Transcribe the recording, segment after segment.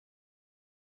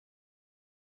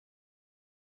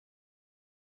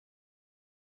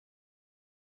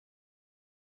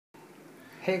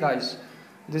Hey guys,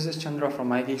 this is Chandra from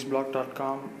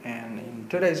igeeksblog.com, and in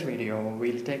today's video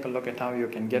we'll take a look at how you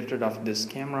can get rid of this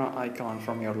camera icon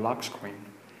from your lock screen.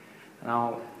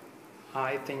 Now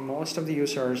I think most of the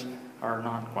users are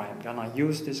not quite gonna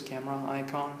use this camera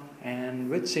icon, and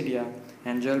with Cydia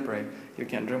and jailbreak you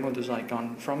can remove this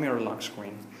icon from your lock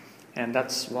screen, and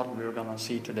that's what we're gonna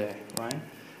see today, right?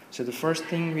 So the first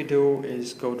thing we do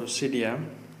is go to Cydia,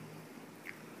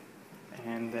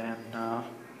 and then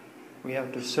we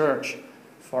have to search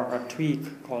for a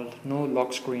tweak called No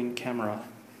Lockscreen Camera.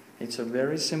 It's a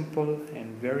very simple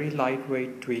and very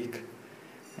lightweight tweak,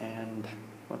 and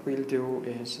what we'll do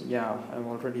is, I've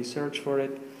already searched for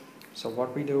it, so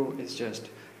what we do is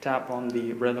just tap on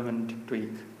the relevant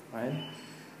tweak, right?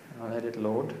 I'll let it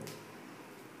load,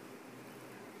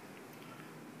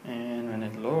 and when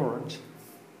it loads,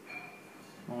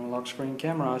 No Lockscreen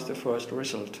Camera is the first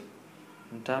result,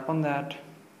 and tap on that,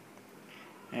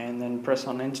 and then press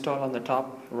on install on the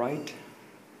top right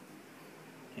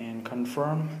and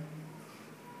confirm.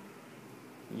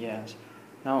 Yes,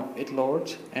 now it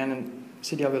loads and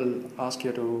Cydia will ask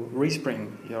you to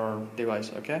respring your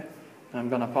device. Okay, I'm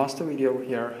gonna pause the video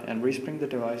here and respring the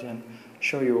device and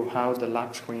show you how the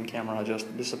lock screen camera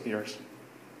just disappears.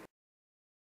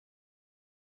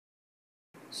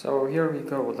 So here we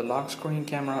go, the lock screen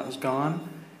camera is gone,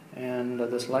 and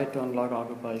the slide to unlock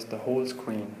occupies the whole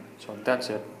screen. So that's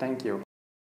it. Thank you.